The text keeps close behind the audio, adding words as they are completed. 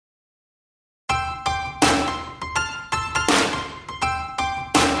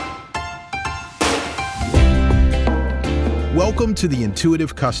Welcome to The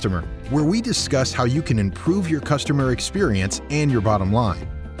Intuitive Customer, where we discuss how you can improve your customer experience and your bottom line.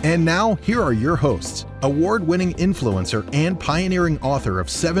 And now, here are your hosts, award-winning influencer and pioneering author of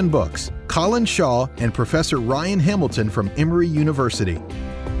 7 books, Colin Shaw and Professor Ryan Hamilton from Emory University.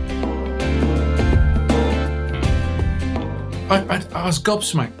 I was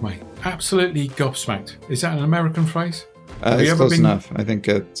gobsmacked, mate. Absolutely gobsmacked. Is that an American phrase? It's close enough. I think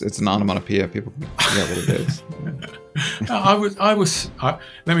it's an onomatopoeia. People can forget what it is.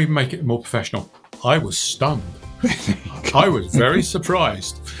 Let me make it more professional. I was stunned. I was very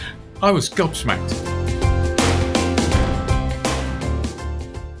surprised. I was gobsmacked.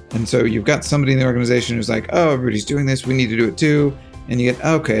 And so you've got somebody in the organization who's like, oh, everybody's doing this. We need to do it too. And you get,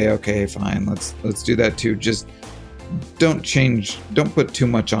 okay, fine. Let's do that too. Just don't put too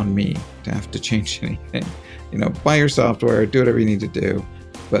much on me to have to change anything. Buy your software, do whatever you need to do,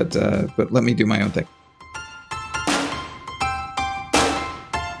 but let me do my own thing.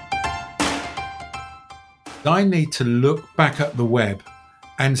 I need to look back at the web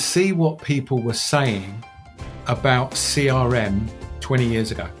and see what people were saying about CRM 20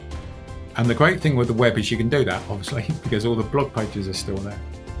 years ago. And the great thing with the web is you can do that, obviously, because all the blog pages are still there.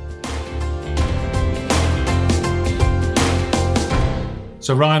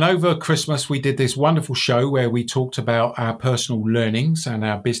 So Ryan, over Christmas, we did this wonderful show where we talked about our personal learnings and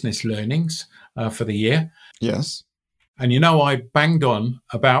our business learnings for the year. Yes. And I banged on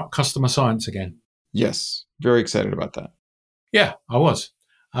about customer science again. Yes. Very excited about that. Yeah, I was.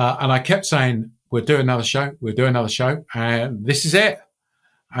 And I kept saying, we'll do another show, and this is it.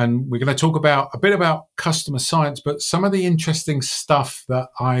 And we're going to talk a bit about customer science, but some of the interesting stuff that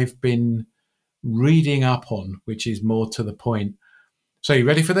I've been reading up on, which is more to the point. So you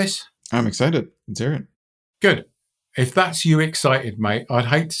ready for this? I'm excited. Let's hear it. Good. If that's you excited, mate, I'd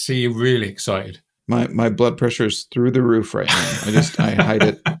hate to see you really excited. My blood pressure is through the roof right now. I hide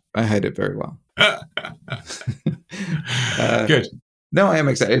it. I hide it very well. Good. No, I am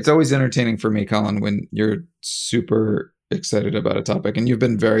excited. It's always entertaining for me, Colin, when you're super excited about a topic, and you've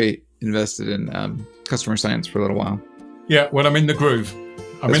been very invested in customer science for a little while. Yeah, well, I'm in the groove.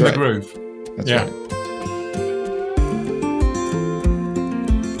 The groove. That's right.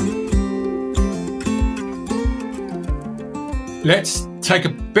 Let's take a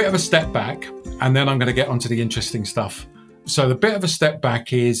bit of a step back, and then I'm going to get onto the interesting stuff. So the bit of a step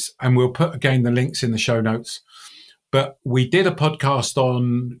back is, and we'll put again the links in the show notes, but we did a podcast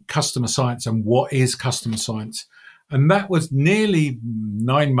on customer science and what is customer science. And that was nearly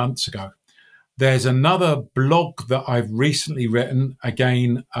 9 months ago. There's another blog that I've recently written,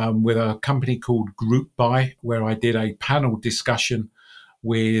 again, with a company called GroupBy, where I did a panel discussion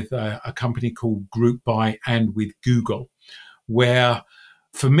with a company called GroupBy and with Google, where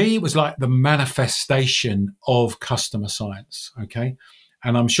for me, it was like the manifestation of customer science, okay?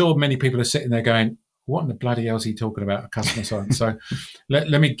 And I'm sure many people are sitting there going, what in the bloody hell is he talking about, customer science? So let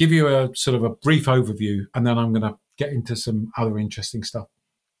me give you a sort of a brief overview, and then I'm going to get into some other interesting stuff.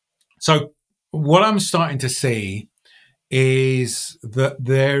 So what I'm starting to see is that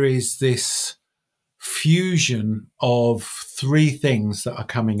there is this fusion of 3 things that are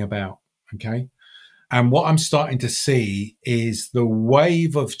coming about, okay? And what I'm starting to see is the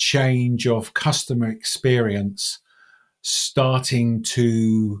wave of change of customer experience starting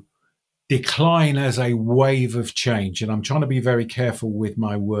to decline as a wave of change. And I'm trying to be very careful with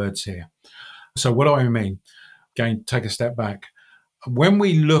my words here. So what do I mean? Again, take a step back. When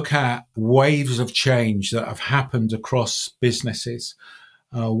we look at waves of change that have happened across businesses,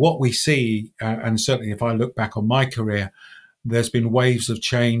 what we see, and certainly if I look back on my career, there's been waves of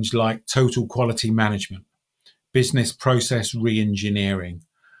change like total quality management, business process reengineering,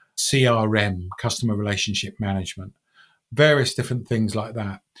 CRM, customer relationship management, various different things like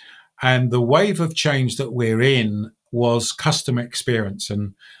that. And the wave of change that we're in was customer experience.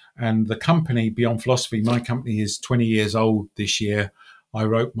 And the company, Beyond Philosophy, my company is 20 years old this year. I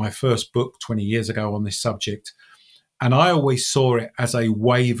wrote my first book 20 years ago on this subject. And I always saw it as a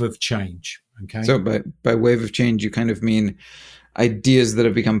wave of change. Okay. So by wave of change, you kind of mean ideas that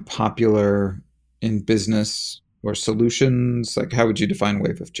have become popular in business or solutions? Like, how would you define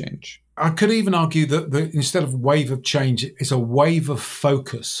wave of change? I could even argue that instead of wave of change, it's a wave of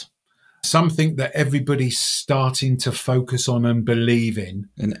focus. Something that everybody's starting to focus on and believe in.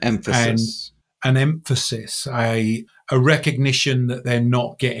 An emphasis. An emphasis, a recognition that they're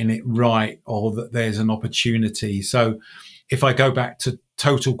not getting it right or that there's an opportunity. So if I go back to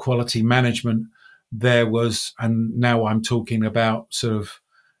total quality management, there was, and now I'm talking about sort of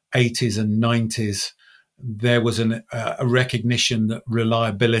 80s and 90s, there was a recognition that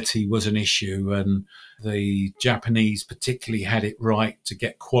reliability was an issue, and the Japanese particularly had it right to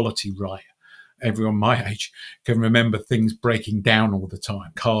get quality right. Everyone my age can remember things breaking down all the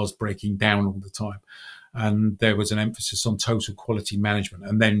time, cars breaking down all the time. And there was an emphasis on total quality management,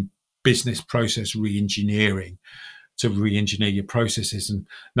 and then business process re-engineering to re-engineer your processes. And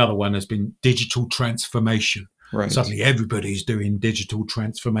another one has been digital transformation. Right. Suddenly everybody's doing digital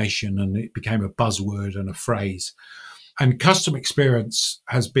transformation, and it became a buzzword and a phrase. And customer experience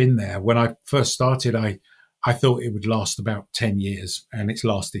has been there. When I first started, I thought it would last about 10 years, and it's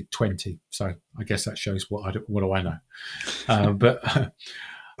lasted 20. So I guess that shows what do I know. But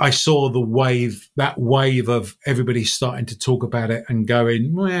I saw that wave of everybody starting to talk about it and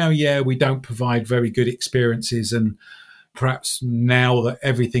going, well, yeah, we don't provide very good experiences. And perhaps now that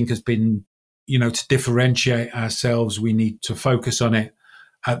everything has been, to differentiate ourselves, we need to focus on it.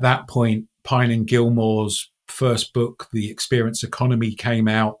 At that point, Pine and Gilmore's first book, The Experience Economy, came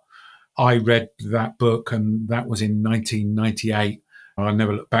out. I read that book, and that was in 1998. I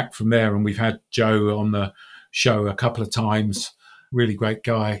never looked back from there. And we've had Joe on the show a couple of times. Really great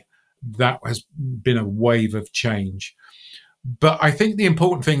guy. That has been a wave of change. But I think the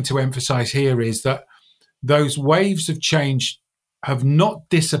important thing to emphasize here is that those waves of change have not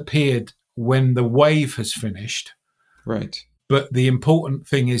disappeared when the wave has finished. Right. But the important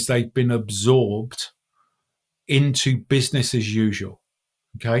thing is they've been absorbed into business as usual.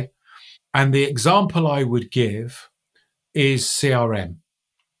 Okay. And the example I would give is CRM.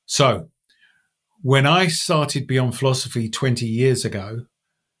 So when I started Beyond Philosophy 20 years ago,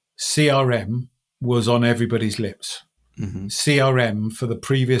 CRM was on everybody's lips. Mm-hmm. CRM for the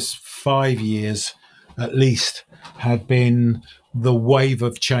previous 5 years, at least, had been the wave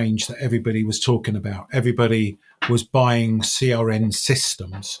of change that everybody was talking about. Everybody was buying CRM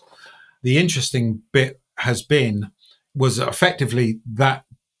systems. The interesting bit was effectively that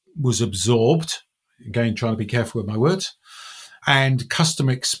was absorbed, again, trying to be careful with my words, and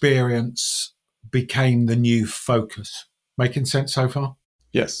customer experience became the new focus. Making sense so far?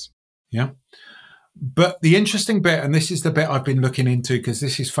 Yes. Yeah. But the interesting bit, and this is the bit I've been looking into because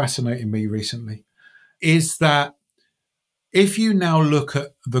this is fascinating me recently, is that if you now look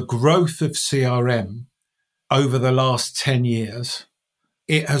at the growth of CRM over the last 10 years,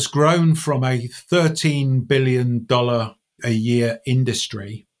 it has grown from a $13 billion a year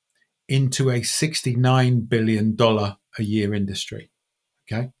industry into a $69 billion a year industry.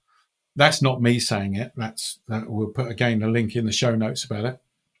 Okay. That's not me saying it. We'll put again a link in the show notes about it.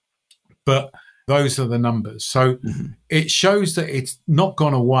 But those are the numbers. So It shows that it's not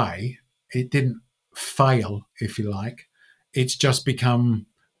gone away. It didn't fail, if you like. It's just become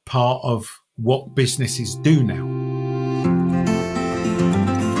part of what businesses do now.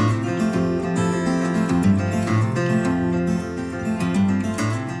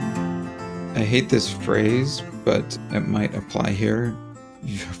 I hate this phrase, but it might apply here.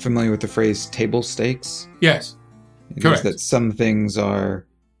 You're familiar with the phrase table stakes? Yes. Correct. That some things are,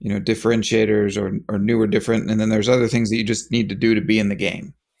 differentiators or new or different, and then there's other things that you just need to do to be in the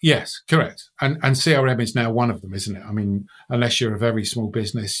game. Yes, correct. And CRM is now one of them, isn't it? I mean, unless you're a very small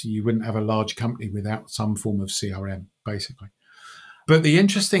business, you wouldn't have a large company without some form of CRM, basically. But the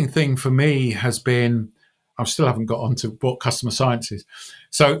interesting thing for me has been, I still haven't got onto what customer science is.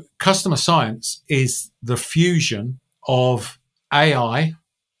 So customer science is the fusion of AI,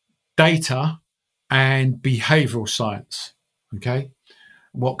 data, and behavioral science. Okay.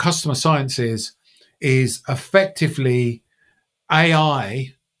 What customer science is effectively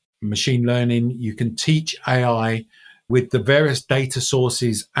AI, machine learning. You can teach AI with the various data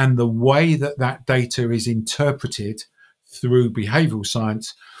sources and the way that data is interpreted through behavioral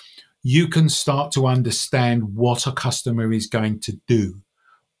science. You can start to understand what a customer is going to do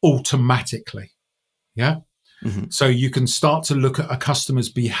automatically. Yeah. Mm-hmm. So you can start to look at a customer's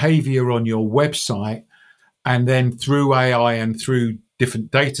behavior on your website, and then through AI and through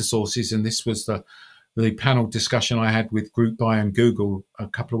different data sources. And this was the panel discussion I had with Group Buy and Google a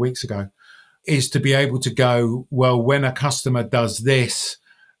couple of weeks ago, is to be able to go, well, when a customer does this,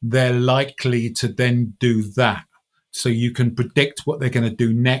 they're likely to then do that. So you can predict what they're going to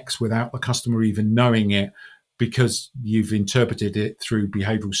do next without the customer even knowing it, because you've interpreted it through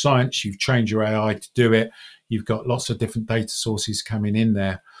behavioral science. You've trained your AI to do it. You've got lots of different data sources coming in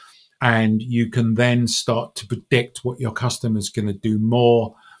there. And you can then start to predict what your customer's going to do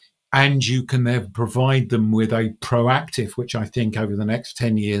more. And you can then provide them with a proactive, which I think over the next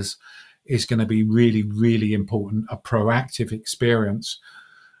 10 years is going to be really, really important, a proactive experience.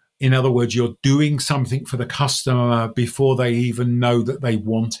 In other words, you're doing something for the customer before they even know that they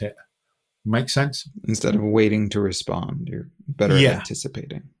want it. Make sense? Instead of waiting to respond, you're better at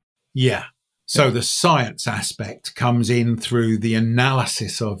anticipating. Yeah. So the science aspect comes in through the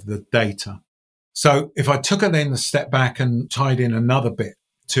analysis of the data. So if I took it then a step back and tied in another bit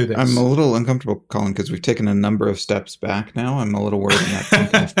to this. I'm a little uncomfortable, Colin, because we've taken a number of steps back now. I'm a little worried about some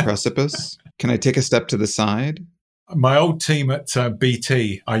kind of precipice. Can I take a step to the side? My old team at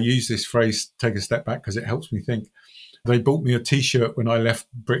BT, I use this phrase, take a step back, because it helps me think. They bought me a T-shirt when I left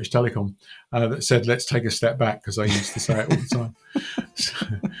British Telecom that said, let's take a step back, because I used to say it all the time.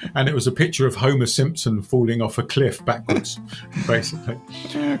 And it was a picture of Homer Simpson falling off a cliff backwards, basically.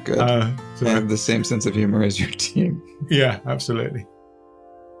 Yeah, good. So I have the same sense of humor as your team. Yeah, absolutely.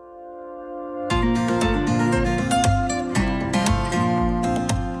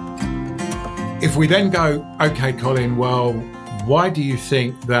 If we then go, okay, Colin, well, why do you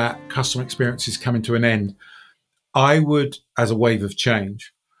think that customer experience is coming to an end? I would, as a wave of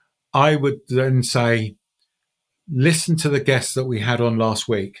change, I would then say, listen to the guests that we had on last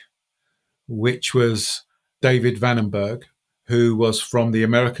week, which was David Vandenberg, who was from the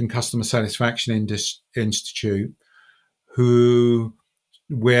American Customer Satisfaction Institute,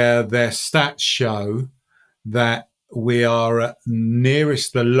 where their stats show that we are at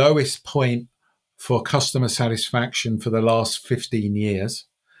nearest the lowest point for customer satisfaction for the last 15 years.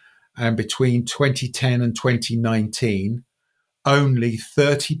 And between 2010 and 2019, only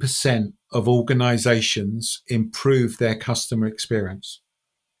 30% of organizations improved their customer experience.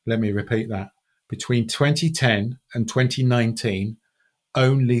 Let me repeat that. Between 2010 and 2019,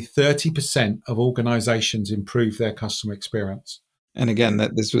 only 30% of organizations improved their customer experience. And again,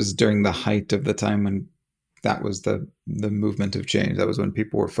 that this was during the height of the time when that was the movement of change. That was when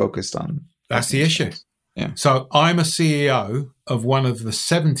people were focused on. That's the issue. Yeah. So I'm a CEO of one of the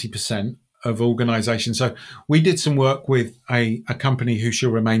 70% of organizations. So we did some work with a company who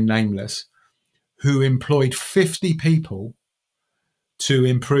shall remain nameless, who employed 50 people to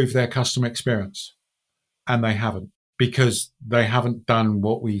improve their customer experience. And they haven't, because they haven't done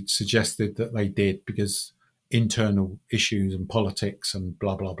what we suggested that they did, because internal issues and politics and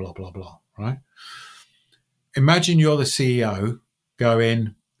blah, blah, blah, blah, blah, right? Imagine you're the CEO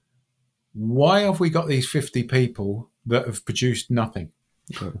going, why have we got these 50 people that have produced nothing?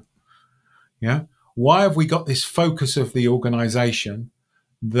 Yeah. Why have we got this focus of the organization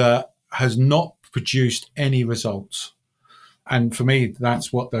that has not produced any results? And for me,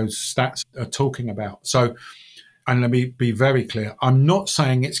 that's what those stats are talking about. So, and let me be very clear, I'm not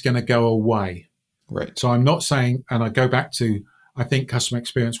saying it's going to go away. Right. So I'm not saying, and I go back to, I think customer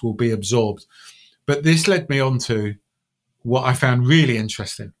experience will be absorbed. But this led me on to what I found really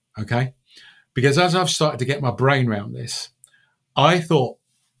interesting. Okay. Because as I've started to get my brain around this, I thought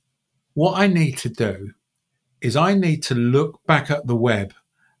what I need to do is I need to look back at the web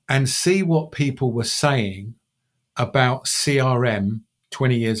and see what people were saying about CRM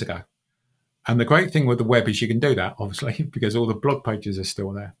 20 years ago. And the great thing with the web is you can do that, obviously, because all the blog pages are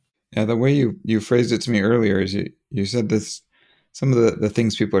still there. Yeah, the way you phrased it to me earlier is you said this, some of the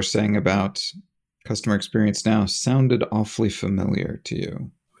things people are saying about customer experience now sounded awfully familiar to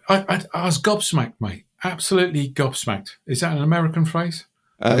you. I was gobsmacked, mate. Absolutely gobsmacked. Is that an American phrase?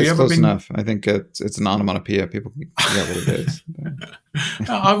 It's close enough. I think it's an onomatopoeia. People can forget what it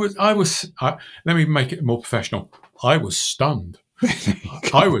is. Let me make it more professional. I was stunned.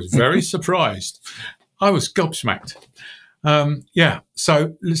 I was very surprised. I was gobsmacked.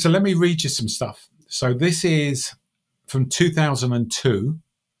 So let me read you some stuff. So this is from 2002.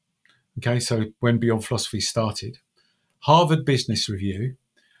 Okay, so when Beyond Philosophy started, Harvard Business Review.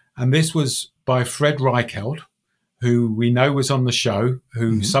 And this was by Fred Reichheld, who we know was on the show,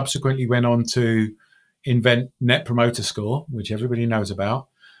 who subsequently went on to invent Net Promoter Score, which everybody knows about.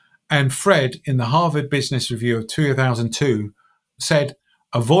 And Fred, in the Harvard Business Review of 2002, said,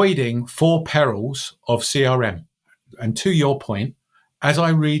 avoiding 4 perils of CRM. And to your point, as I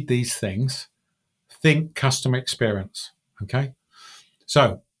read these things, think customer experience. Okay?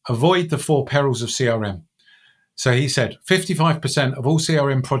 So avoid the 4 perils of CRM. So he said 55% of all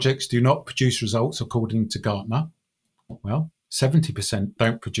CRM projects do not produce results according to Gartner. Well, 70%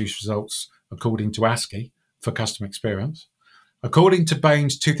 don't produce results according to ASCII for customer experience. According to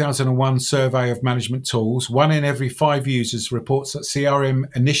Bain's 2001 survey of management tools, 1 in every 5 users reports that CRM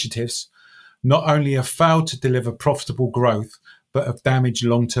initiatives not only have failed to deliver profitable growth, but have damaged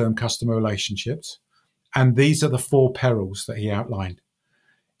long-term customer relationships. And these are the 4 perils that he outlined.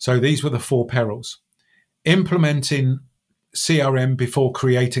 So these were the 4 perils. Implementing CRM before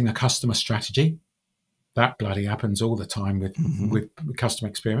creating a customer strategy. That bloody happens all the time with customer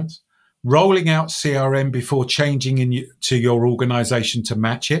experience. Rolling out CRM before changing to your organization to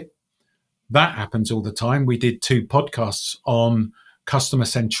match it. That happens all the time. We did 2 podcasts on customer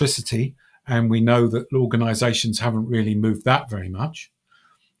centricity, and we know that organizations haven't really moved that very much.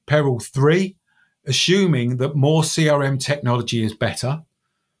 Peril 3, assuming that more CRM technology is better.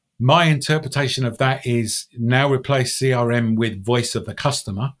 My interpretation of that is now replace CRM with voice of the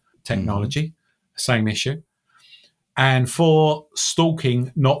customer technology, same issue. And 4,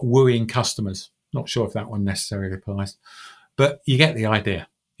 stalking, not wooing customers. Not sure if that one necessarily applies, but you get the idea.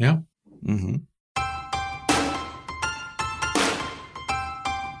 Yeah. Mm-hmm.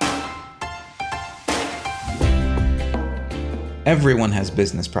 Everyone has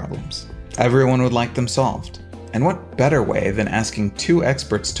business problems. Everyone would like them solved. And what better way than asking 2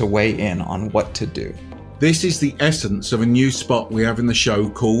 experts to weigh in on what to do? This is the essence of a new spot we have in the show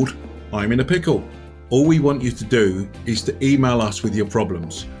called I'm in a Pickle. All we want you to do is to email us with your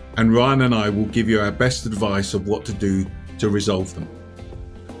problems, and Ryan and I will give you our best advice of what to do to resolve them.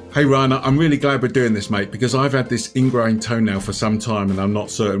 Hey Ryan, I'm really glad we're doing this, mate, because I've had this ingrained toenail for some time and I'm not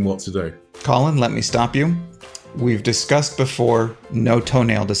certain what to do. Colin, let me stop you. We've discussed before no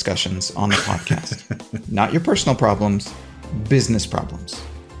toenail discussions on the podcast. Not your personal problems, business problems.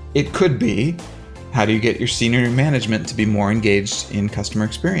 It could be, how do you get your senior management to be more engaged in customer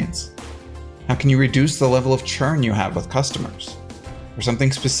experience? How can you reduce the level of churn you have with customers? Or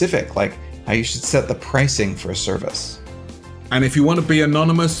something specific, like how you should set the pricing for a service. And if you want to be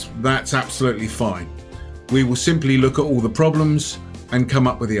anonymous, that's absolutely fine. We will simply look at all the problems and come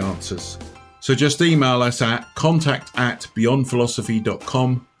up with the answers. So just email us at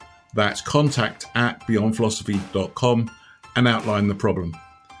contact@beyondphilosophy.com. That's contact@beyondphilosophy.com and outline the problem.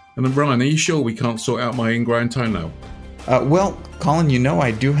 And then Ryan, are you sure we can't sort out my ingrown toenail? Well, Colin, you know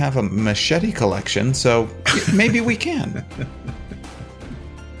I do have a machete collection, so maybe we can.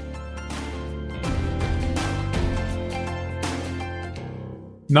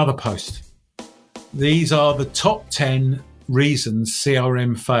 Another post. These are the top 10 reasons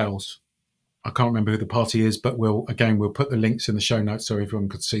CRM fails. I can't remember who the party is, but we'll put the links in the show notes so everyone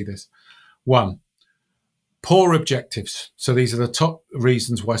could see this. 1, poor objectives. So these are the top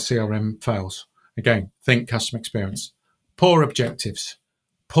reasons why CRM fails. Again, think customer experience. Poor objectives,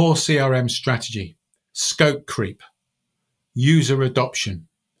 poor CRM strategy, scope creep, user adoption,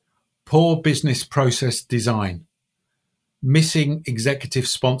 poor business process design, missing executive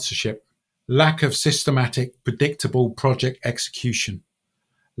sponsorship, lack of systematic, predictable project execution,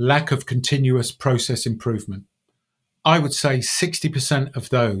 lack of continuous process improvement. I would say 60% of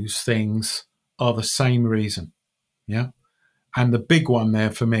those things are the same reason. Yeah. And the big one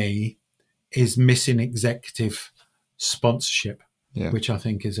there for me is missing executive sponsorship, which I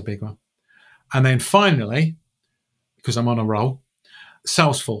think is a big one. And then finally, because I'm on a roll,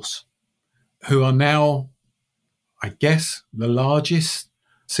 Salesforce, who are now, I guess, the largest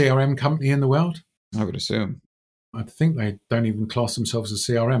CRM company in the world. I would assume. I think they don't even class themselves as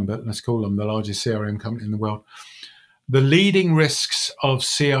CRM, but let's call them the largest CRM company in the world. The leading risks of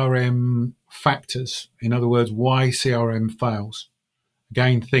CRM factors, in other words, why CRM fails.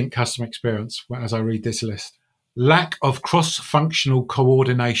 Again, think customer experience as I read this list. Lack of cross-functional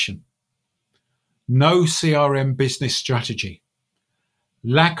coordination. No CRM business strategy.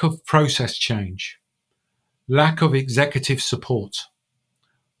 Lack of process change. Lack of executive support.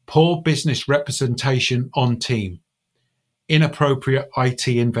 Poor business representation on team. Inappropriate IT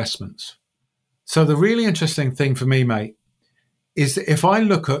investments. So the really interesting thing for me, mate, is that if I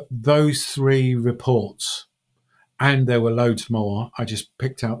look at those 3 reports, and there were loads more, I just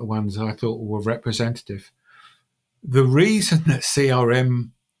picked out the ones I thought were representative. The reason that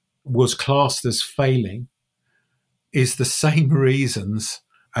CRM was classed as failing is the same reasons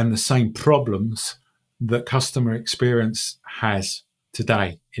and the same problems that customer experience has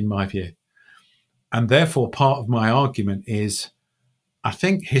today, in my view. And therefore, part of my argument is I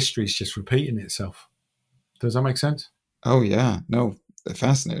think history is just repeating itself. Does that make sense? Oh, yeah. No,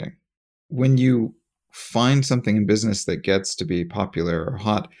 fascinating. When you find something in business that gets to be popular or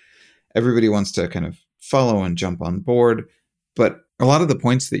hot, everybody wants to kind of follow and jump on board. But a lot of the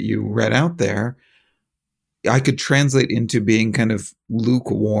points that you read out there, I could translate into being kind of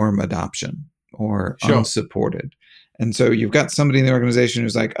lukewarm adoption or unsupported. And so you've got somebody in the organization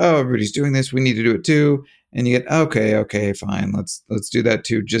who's like, oh, everybody's doing this, we need to do it too. And you get, okay, fine, let's do that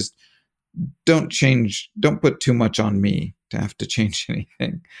too. Just don't put too much on me to have to change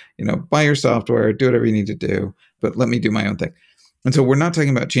anything. Buy your software, do whatever you need to do, but let me do my own thing. And so we're not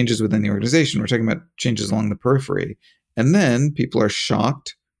talking about changes within the organization. We're talking about changes along the periphery. And then people are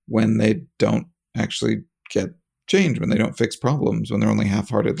shocked when they don't actually get change, when they don't fix problems, when they're only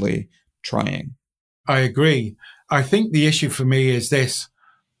half-heartedly trying. I agree. I think the issue for me is this.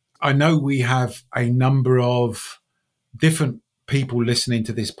 I know we have a number of different people listening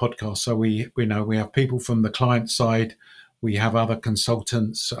to this podcast. So we know we have people from the client side, we have other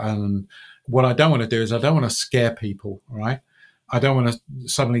consultants. And what I don't want to do is I don't want to scare people, right? I don't want to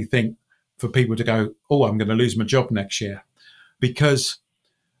suddenly think for people to go, oh, I'm going to lose my job next year. Because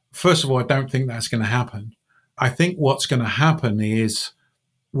first of all, I don't think that's going to happen. I think what's going to happen is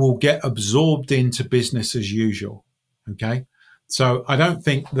we'll get absorbed into business as usual. Okay. So I don't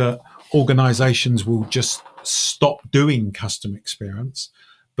think that organizations will just stop doing customer experience,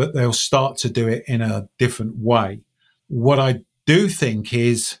 but they'll start to do it in a different way. What I do think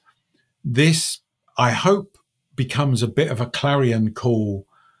is this, I hope, becomes a bit of a clarion call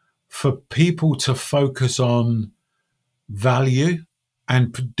for people to focus on value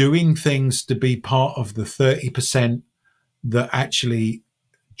and doing things to be part of the 30% that actually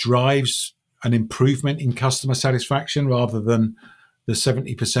drives an improvement in customer satisfaction rather than the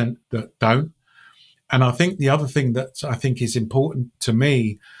 70% that don't. And I think the other thing that I think is important to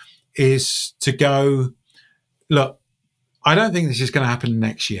me is to go, look, I don't think this is going to happen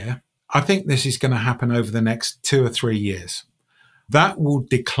next year. I think this is going to happen over the next 2 or 3 years. That will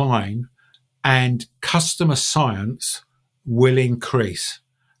decline and customer science will increase.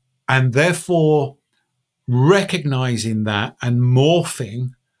 And therefore, recognizing that and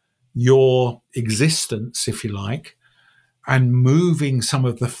morphing your existence, if you like, and moving some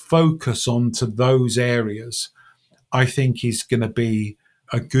of the focus onto those areas, I think is going to be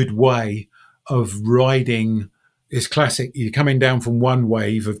a good way of riding. It's classic. You're coming down from one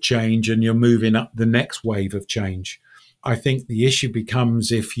wave of change and you're moving up the next wave of change. I think the issue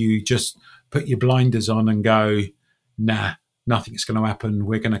becomes if you just put your blinders on and go, nah, nothing's going to happen.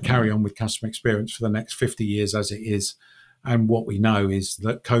 We're going to carry on with customer experience for the next 50 years as it is. And what we know is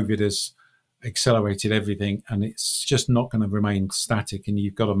that COVID has accelerated everything and it's just not going to remain static, and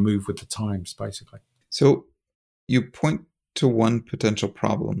you've got to move with the times, basically. So you point to one potential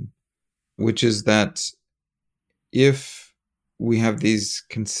problem, which is that if we have these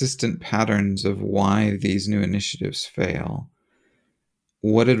consistent patterns of why these new initiatives fail,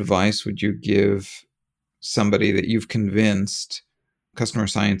 what advice would you give somebody that you've convinced customer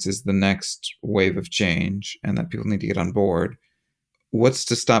science is the next wave of change and that people need to get on board? What's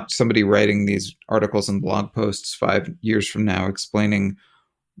to stop somebody writing these articles and blog posts 5 years from now explaining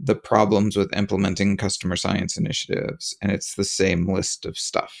the problems with implementing customer science initiatives, and it's the same list of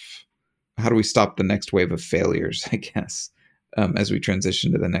stuff? How do we stop the next wave of failures, I guess, as we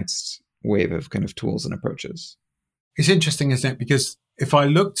transition to the next wave of kind of tools and approaches? It's interesting, isn't it? Because if I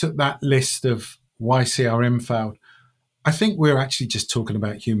looked at that list of why CRM failed, I think we're actually just talking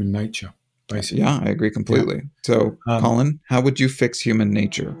about human nature, basically. Yeah, I agree completely. Yeah. So, Colin, how would you fix human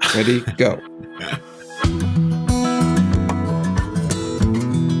nature? Ready, go.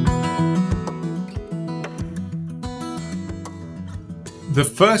 The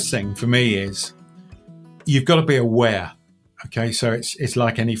first thing for me is you've got to be aware. Okay, so it's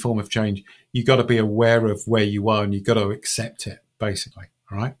like any form of change. You've got to be aware of where you are and you've got to accept it, basically.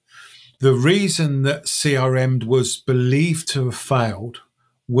 All right. The reason that CRM was believed to have failed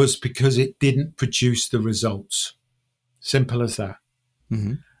was because it didn't produce the results. Simple as that.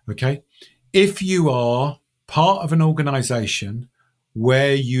 Mm-hmm. Okay. If you are part of an organization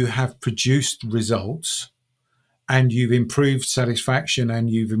where you have produced results and you've improved satisfaction and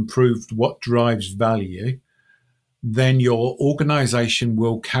you've improved what drives value, then your organization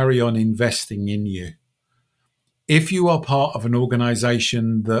will carry on investing in you. If you are part of an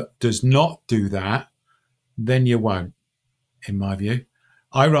organization that does not do that, then you won't, in my view.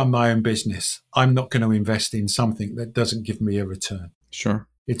 I run my own business. I'm not going to invest in something that doesn't give me a return. Sure.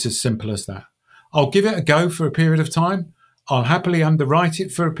 It's as simple as that. I'll give it a go for a period of time. I'll happily underwrite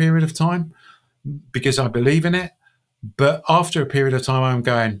it for a period of time because I believe in it. But after a period of time, I'm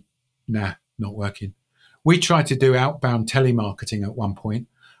going, nah, not working. We tried to do outbound telemarketing at one point.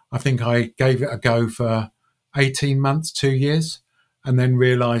 I think I gave it a go for 18 months, 2 years, and then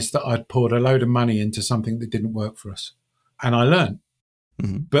realized that I'd poured a load of money into something that didn't work for us. And I learned.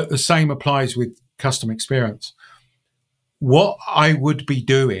 Mm-hmm. But the same applies with customer experience. What I would be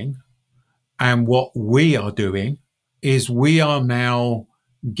doing and what we are doing is we are now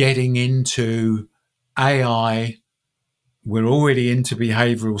getting into AI. We're already into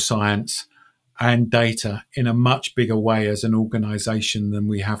behavioral science and data in a much bigger way as an organization than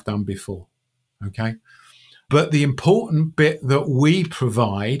we have done before. Okay. But the important bit that we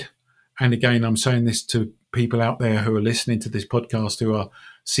provide, and again, I'm saying this to people out there who are listening to this podcast who are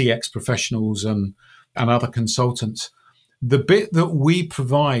CX professionals and other consultants, the bit that we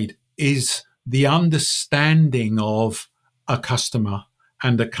provide is the understanding of a customer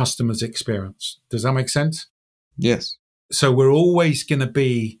and the customer's experience. Does that make sense? Yes. So we're always going to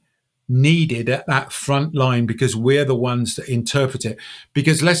be needed at that front line because we're the ones that interpret it.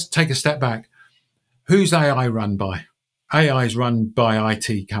 Because let's take a step back. Who's AI run by? AI is run by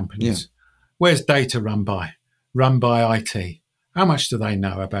IT companies. Yeah. Where's data run by? Run by IT. How much do they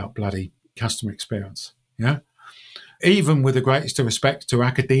know about bloody customer experience? Yeah. Even with the greatest of respect to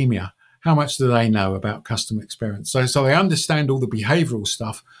academia, how much do they know about customer experience? So they understand all the behavioral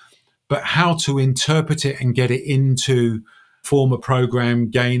stuff, but how to interpret it and get it into form a program,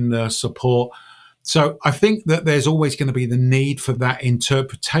 gain the support. So I think that there's always going to be the need for that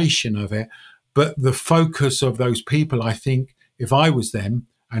interpretation of it. But the focus of those people, I think, if I was them,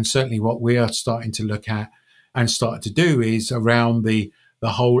 and certainly what we are starting to look at and start to do is around the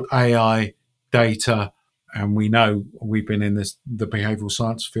whole AI data. And we know we've been in the behavioral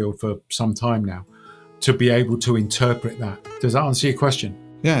science field for some time now, to be able to interpret that. Does that answer your question?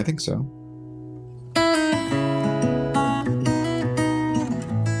 Yeah, I think so.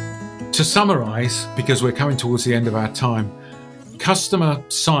 To summarize, because we're coming towards the end of our time, customer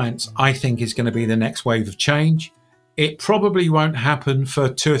science, I think, is going to be the next wave of change. It probably won't happen for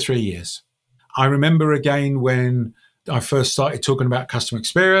 2 or 3 years. I remember again when I first started talking about customer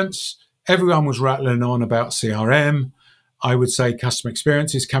experience, everyone was rattling on about CRM. I would say customer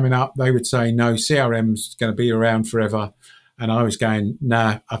experience is coming up. They would say, no, CRM's going to be around forever. And I was going,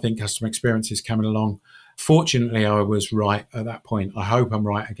 nah, I think customer experience is coming along. Fortunately, I was right at that point. I hope I'm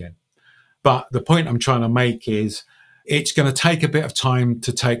right again. But the point I'm trying to make is it's going to take a bit of time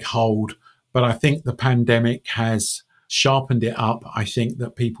to take hold. But I think the pandemic has sharpened it up. I think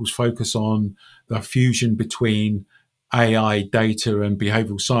that people's focus on the fusion between AI data and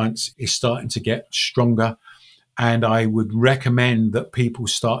behavioral science is starting to get stronger. And I would recommend that people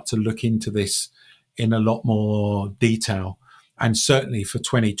start to look into this in a lot more detail. And certainly for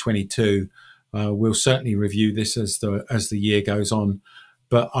 2022, we'll certainly review this as the year goes on.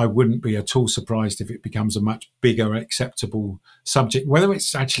 But I wouldn't be at all surprised if it becomes a much bigger acceptable subject, whether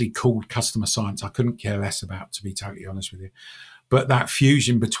it's actually called customer science. I couldn't care less about, to be totally honest with you. But that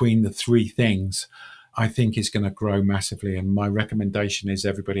fusion between the three things, I think, is going to grow massively. And my recommendation is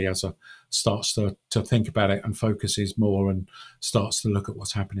everybody starts to think about it and focuses more and starts to look at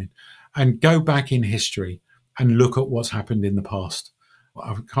what's happening and go back in history and look at what's happened in the past.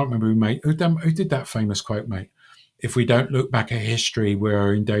 I can't remember who did that famous quote, mate. If we don't look back at history,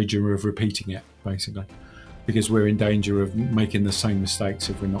 we're in danger of repeating it, basically, because we're in danger of making the same mistakes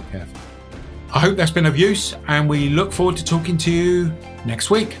if we're not careful. I hope that's been of use, and we look forward to talking to you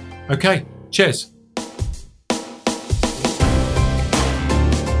next week. Okay, cheers.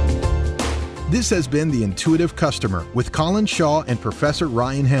 This has been The Intuitive Customer with Colin Shaw and Professor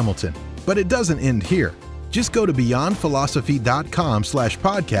Ryan Hamilton. But it doesn't end here. Just go to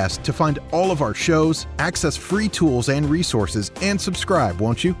beyondphilosophy.com/podcast to find all of our shows, access free tools and resources, and subscribe,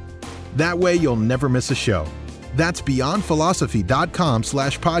 won't you? That way you'll never miss a show. That's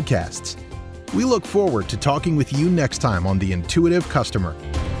beyondphilosophy.com/podcasts. We look forward to talking with you next time on The Intuitive Customer.